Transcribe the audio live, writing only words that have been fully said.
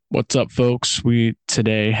What's up, folks? We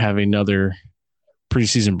today have another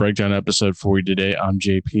preseason breakdown episode for you today. I'm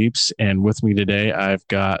JPeeps, and with me today, I've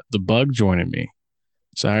got the Bug joining me.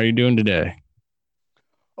 So, how are you doing today?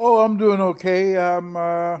 Oh, I'm doing okay. I'm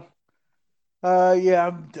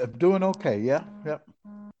doing okay. Yeah, yep.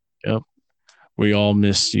 Yep, we all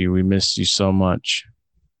missed you. We missed you so much.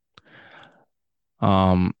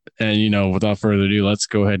 And without further ado, let's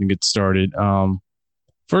go ahead and get started.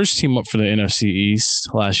 First team up for the NFC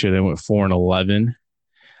East last year, they went 4-11,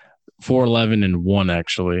 4-11-1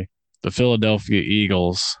 actually. The Philadelphia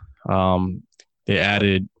Eagles. They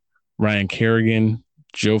added Ryan Kerrigan,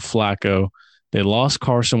 Joe Flacco. They lost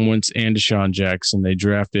Carson Wentz and Deshaun Jackson. They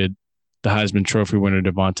drafted the Heisman Trophy winner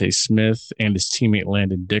Devontae Smith and his teammate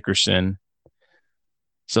Landon Dickerson.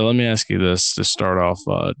 So let me ask you this to start off: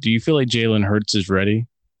 do you feel like Jalen Hurts is ready?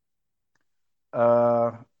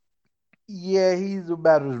 Uh, yeah, he's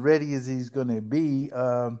about as ready as he's going to be.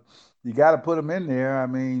 You got to put him in there. I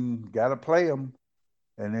mean, got to play him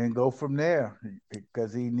and then go from there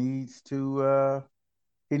because he needs to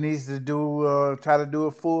do try to do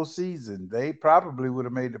a full season. They probably would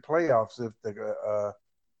have made the playoffs if the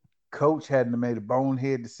coach hadn't made a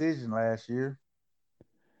bonehead decision last year.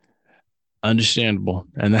 Understandable.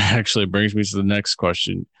 And that actually brings me to the next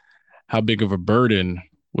question: how big of a burden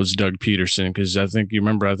was Doug Peterson? Because I think you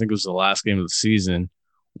remember, I think it was the last game of the season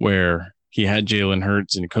where he had Jalen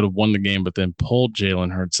Hurts and he could have won the game, but then pulled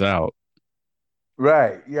Jalen Hurts out.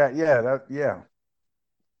 Right. Yeah.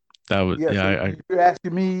 That was Yeah, yeah,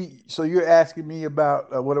 so you're asking me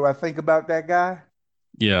about what do I think about that guy?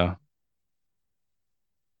 yeah,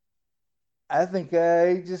 I think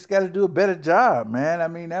he just got to do a better job, man. I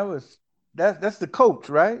mean, that's the coach,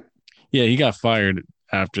 right? yeah. He got fired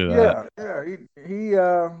after that. Yeah. He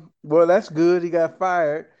well, that's good. He got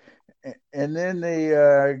fired, and then they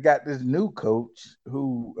got this new coach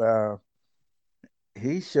who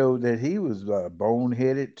he showed that he was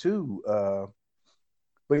boneheaded too.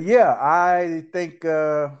 But yeah, I think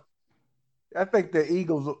the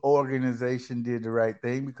Eagles organization did the right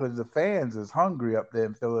thing because the fans is hungry up there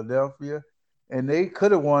in Philadelphia, and they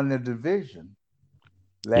could have won the division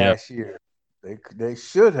Yep, last year. They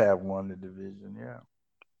should have won the division. Yeah.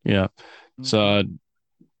 yeah. So, Hmm.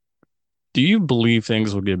 do you believe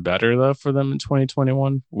things will get better though for them in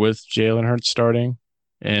 2021 with Jalen Hurts starting,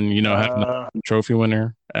 and having Uh, the trophy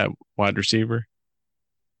winner at wide receiver?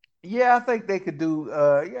 yeah, I think they could do.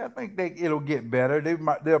 Yeah, I think it'll get better.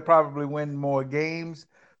 They'll probably win more games,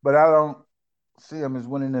 but I don't see them as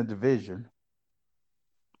winning the division.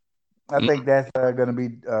 I Mm, think that's going to be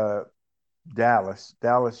Dallas.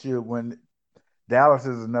 Dallas should win. Dallas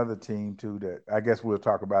is another team too that I guess we'll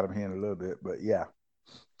talk about them here in a little bit. But yeah,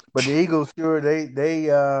 but the Eagles sure they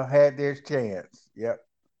had their chance. Yep.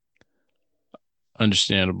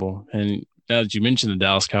 Understandable. And now that you mentioned the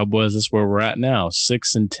Dallas Cowboys, that's where we're at now.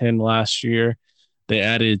 6-10 last year. They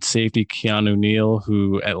added safety Keanu Neal,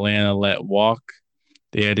 who Atlanta let walk.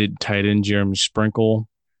 They added tight end Jeremy Sprinkle.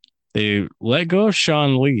 They let go of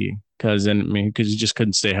Sean Lee because he just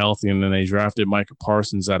couldn't stay healthy, and then they drafted Micah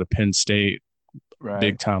Parsons out of Penn State,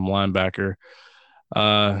 big Right. time linebacker.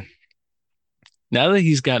 Uh, now that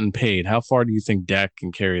he's gotten paid, how far do you think Dak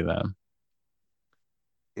can carry them?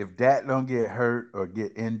 If that don't get hurt or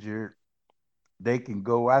get injured, they can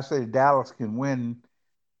go. I say Dallas can win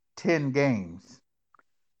 10 games.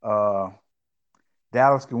 Uh,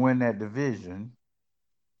 Dallas can win that division.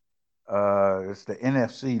 It's the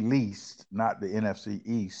NFC least, not the NFC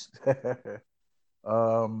East.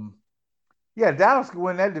 um, yeah, Dallas can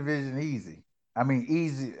win that division easy. I mean,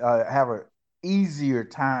 easy. Have a easier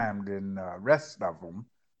time than rest of them,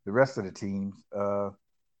 the rest of the teams.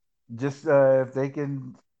 Just if they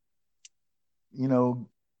can, you know,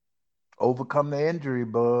 overcome the injury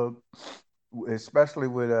bug, especially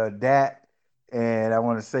with Dak. And I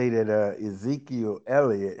want to say that Ezekiel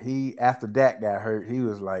Elliott, he after Dak got hurt, he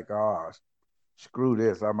was like, "Oh, screw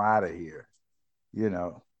this, I'm out of here." You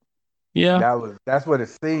know, Yeah, that's what it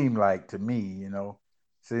seemed like to me.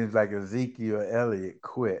 Seems like Ezekiel Elliott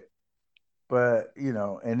quit, but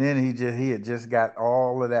and then he had just got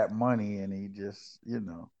all of that money, and he just he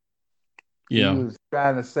yeah, was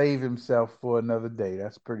trying to save himself for another day.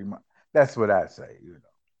 That's what I say.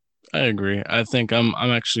 I agree. I think I'm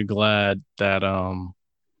actually glad that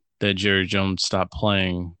Jerry Jones stopped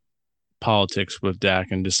playing politics with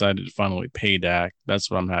Dak and decided to finally pay Dak.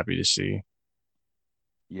 That's what I'm happy to see.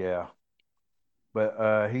 Yeah.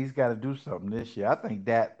 But he's got to do something this year. I think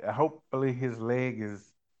that hopefully his leg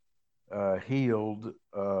is healed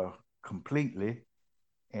completely,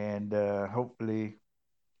 and hopefully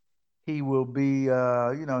he will be,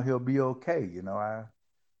 he'll be okay.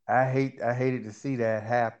 I hated to see that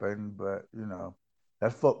happen, but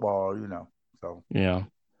that's football. So Yeah.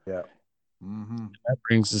 yeah. Mm-hmm. That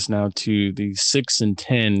brings us now to the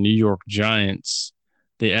 6-10 New York Giants.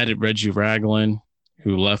 They added Reggie Ragland,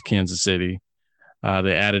 who left Kansas City.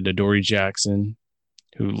 They added Adoree Jackson,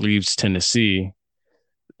 who leaves Tennessee.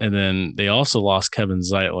 And then they also lost Kevin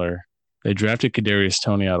Zeitler. They drafted Kadarius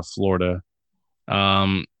Toney out of Florida.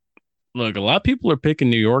 Um, Look, a lot of people are picking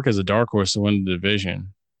New York as a dark horse to win the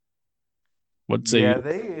division. What say you? Yeah,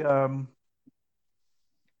 they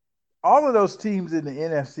all of those teams in the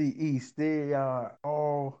NFC East, they are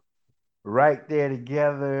all right there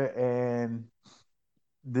together, and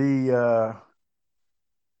the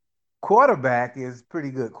quarterback is pretty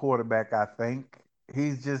good quarterback, I think.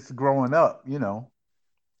 He's just growing up.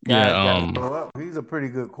 Yeah, Guys got to grow up. He's a pretty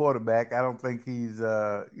good quarterback. I don't think he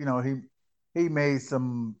made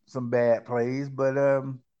some bad plays, but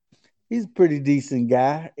he's a pretty decent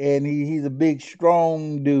guy, and he's a big,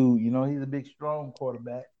 strong dude. He's a big, strong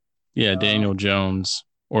quarterback. yeah, Um, Daniel Jones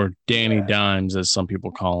or Danny yeah, Dimes, as some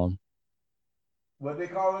people call him. what they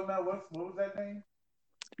call him now? What was that name?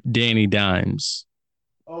 Danny Dimes.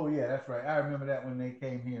 Oh yeah, that's right. I remember that when they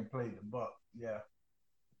came here and played the Bucks. Yeah.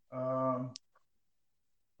 Um,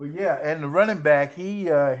 but yeah, and the running back,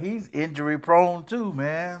 he's injury prone too,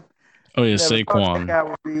 man. Oh yeah, Never thought that Saquon. guy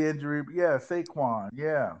would be injury. Yeah, Saquon.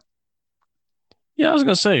 Yeah. Yeah, I was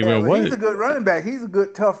gonna say, Yeah, bro, but he's what? a good running back. He's a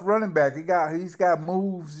good tough running back. He's got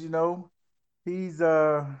moves. He's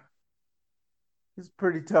uh he's a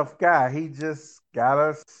pretty tough guy. He just got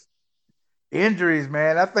us injuries,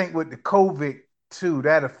 man. I think with the COVID too,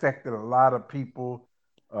 that affected a lot of people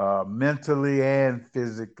mentally and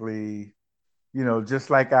physically. Just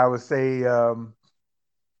like I would say,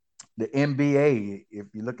 the NBA. If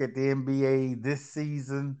you look at the NBA this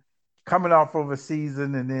season, coming off of a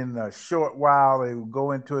season and then a short while they will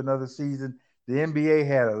go into another season, the NBA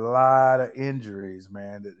had a lot of injuries,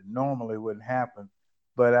 man, that normally wouldn't happen.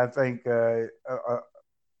 But I think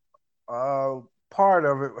part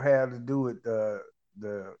of it had to do with the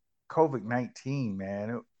COVID-19,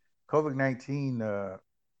 man. COVID-19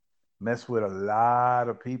 messed with a lot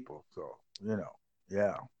of people. So,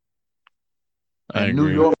 yeah. I And New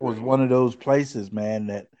agree. York was one of those places, man,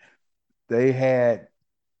 that they had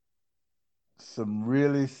some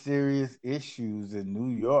really serious issues in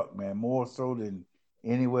New York, man, more so than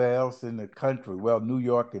anywhere else in the country. Well, New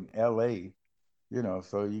York and LA,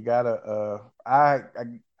 so you gotta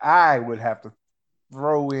I would have to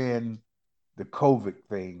throw in the COVID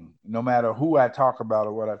thing, no matter who I talk about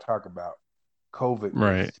or what I talk about. COVID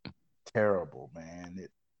Right. was terrible, man.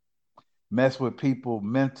 It messed with people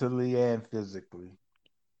mentally and physically.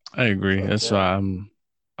 I agree. So That's yeah. why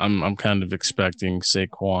I'm kind of expecting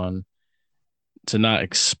Saquon to not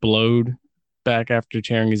explode back after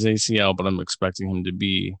tearing his ACL, but I'm expecting him to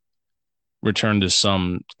be returned to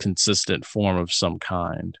some consistent form of some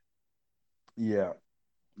kind. Yeah.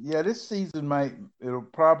 Yeah, this season it'll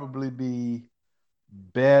probably be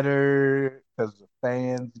better because the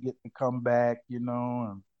fans get to come back.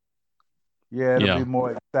 And yeah, it'll be Yeah.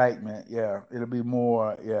 more excitement. Yeah, it'll be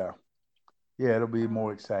more. Yeah, yeah, it'll be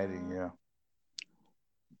more exciting. Yeah,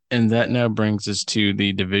 And that yeah. now brings us to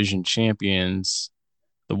the division champions,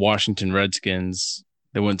 the Washington Redskins.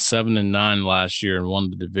 They went 7-9 last year and won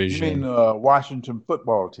the You mean division. Washington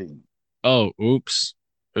football team? Oh, oops.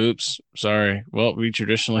 Oops. Sorry. Well, we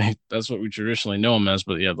traditionally that's what we traditionally know them as,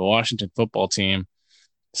 but yeah, the Washington football team,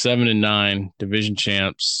 7-9, division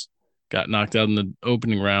champs, got knocked out in the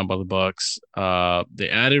opening round by the Bucks. They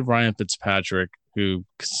added Ryan Fitzpatrick, who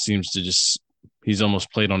seems to just he's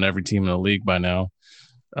almost played on every team in the league by now.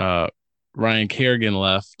 Uh Ryan Kerrigan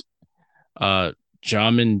left.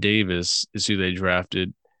 Jamin Davis is who they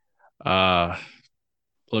drafted. Uh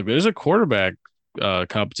Look, there's a quarterback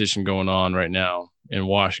competition going on right now in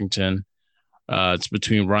Washington. It's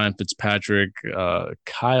between Ryan Fitzpatrick,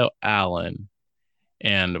 Kyle Allen,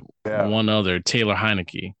 and Yeah, one other, Taylor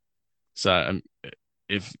Heineke. So,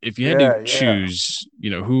 if you had to yeah, yeah. choose,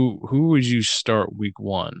 who would you start week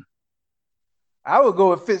one? I would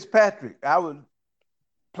go with Fitzpatrick. I would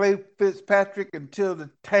play Fitzpatrick until the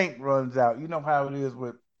tank runs out. You know how it is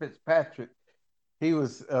with Fitzpatrick. He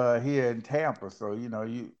was here in Tampa, so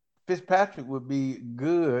you Fitzpatrick would be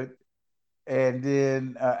good, and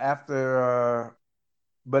then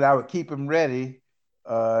but I would keep him ready.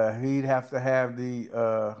 He'd have to have the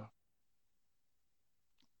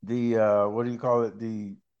what do you call it,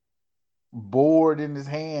 the board in his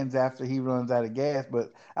hands after he runs out of gas.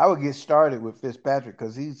 But I would get started with Fitzpatrick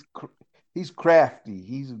because he's crafty.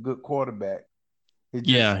 He's a good quarterback. He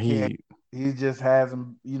Yeah, just can't. He just has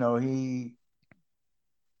him. He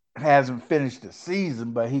hasn't finished the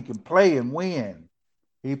season, but he can play and win.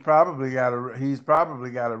 He's probably got a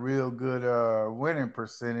real good winning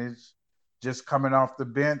percentage just coming off the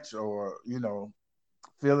bench or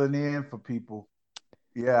filling in for people.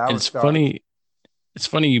 Yeah, I would It's start. funny. It's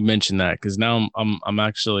funny you mentioned that because now I'm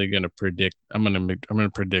actually gonna predict. I'm gonna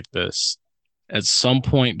predict this. At some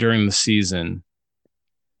point during the season,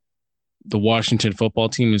 the Washington football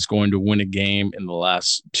team is going to win a game in the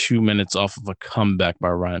last 2 minutes off of a comeback by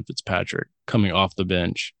Ryan Fitzpatrick coming off the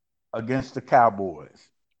bench. Against the Cowboys.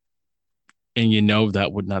 And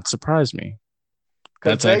that would not surprise me.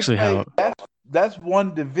 Because That's they actually play how that's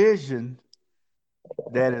one division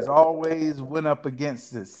that has always went up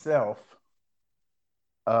against itself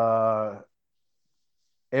uh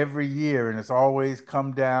every year, and it's always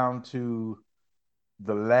come down to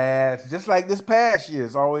the last, just like this past year,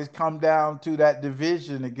 it's always come down to that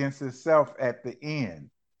division against itself at the end.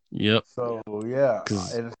 Yep. So yeah,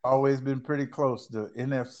 Because and it's always been pretty close. The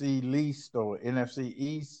NFC East or NFC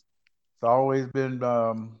East, it's always been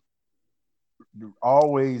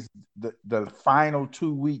always the final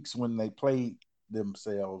 2 weeks when they played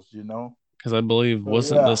themselves. because I believe So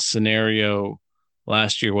wasn't yeah, the scenario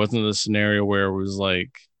last year wasn't the scenario where it was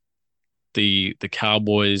like the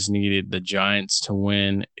Cowboys needed the Giants to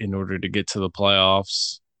win in order to get to the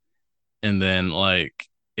playoffs, and then like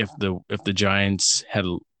if the Giants had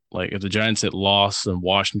if the Giants had lost, then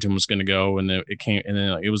Washington was going to go, and then it came, and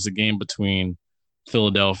then like, it was the game between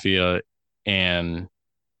Philadelphia and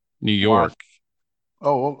New Wash. York.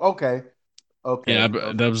 Oh, okay, Yeah, okay,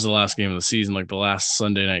 okay. that was the last game of the season, like the last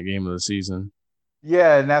Sunday night game of the season.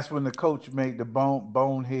 Yeah, and that's when the coach made the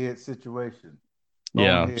bonehead situation,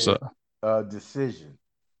 Yeah, so bonehead decision.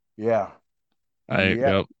 Yeah, I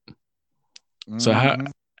yeah. yep. So Hmm.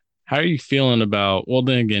 how are you feeling about? Well,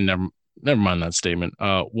 then again, never mind that statement.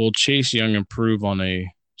 Will Chase Young improve on a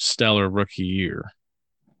stellar rookie year?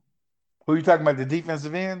 Who you talking about? The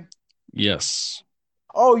defensive end? Yes.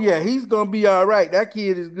 Oh yeah, he's gonna be all right. That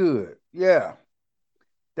kid is good. Yeah,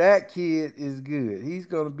 that kid is good. He's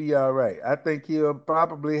gonna be all right. I think he'll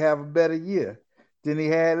probably have a better year than he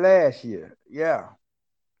had last year. Yeah,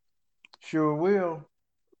 sure will.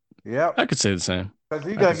 I Yep. could say the same. Because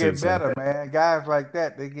he's I gonna could say the get same. better, man. Guys like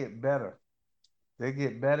that, they get better. They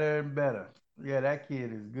get better and better. Yeah, that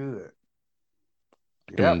kid is good.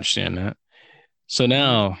 I can Yep. understand that. So Mhm.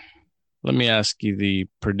 now let me ask you the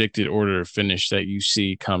predicted order of finish that you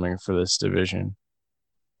see coming for this division.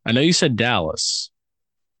 I know you said Dallas.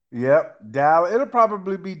 Yep. Dallas. It'll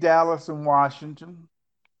probably be Dallas and Washington.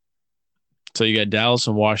 So you got Dallas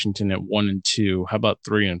and Washington at 1 and 2. How about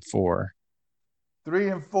 3 and 4? 3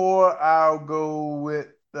 and 4, I'll go with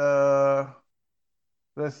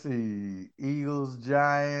let's see, Eagles,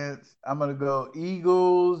 Giants. I'm gonna go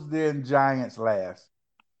Eagles, then Giants last.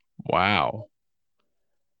 Wow.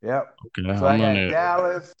 Yep. Okay, So I I'm got gonna.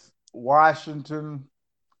 Dallas, Washington,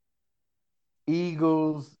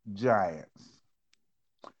 Eagles, Giants.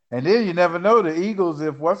 And then you never know the Eagles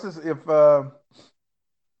if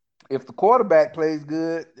the quarterback plays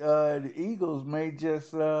good, the Eagles may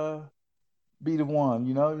just be the one.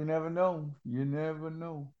 You never know. You never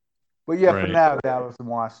know. But yeah, for Right. now, Dallas and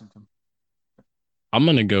Washington. I'm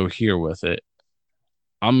gonna go here with it.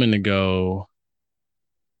 I'm gonna go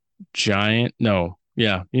Giant. No,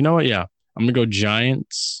 yeah. You know what? Yeah, I'm gonna go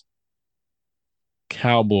Giants,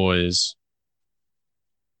 Cowboys,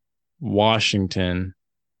 Washington,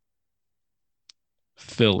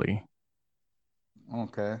 Philly.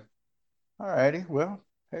 Okay. All righty. Well,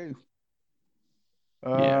 hey. Yeah.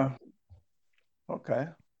 Uh. Okay.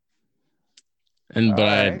 And All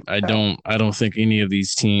but right. I don't think any of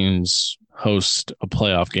these teams host a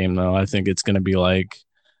playoff game though. I think it's gonna be like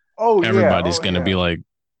Oh yeah. everybody's Oh gonna be yeah. like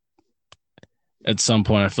at some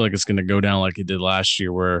point. I feel like it's gonna go down like it did last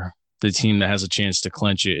year, where the team that has a chance to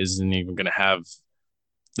clinch it isn't even gonna have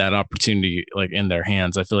that opportunity like in their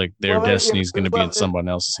hands. I feel like their Well, destiny is gonna be in it someone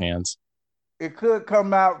else's hands. it could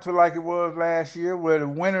come out to like it was last year, where the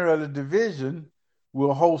winner of the division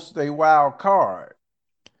will host a wild card.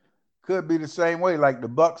 Could be the same way, like the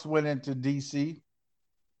Bucks went into DC.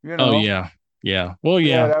 You Oh know, yeah. Yeah. Well,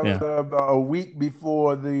 yeah, yeah, that was yeah. a week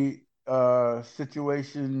before the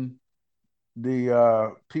situation,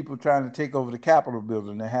 the people trying to take over the Capitol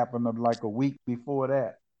building. That happened like a week before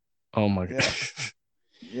that. Oh my god.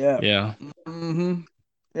 Yeah, yeah, Yeah. hmm,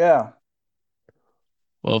 yeah,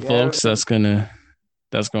 Well, yeah. folks, that's gonna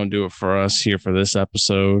do it for us here for this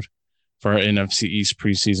episode for our NFC East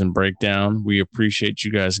preseason breakdown. We appreciate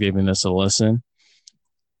you guys giving us a listen.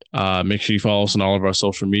 Make sure you follow us on all of our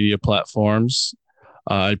social media platforms.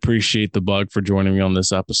 I appreciate the Bug for joining me on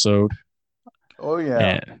this episode. Oh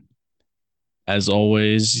yeah. And As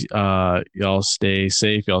always, y'all stay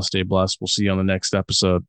safe. Y'all stay blessed. We'll see you on the next episode.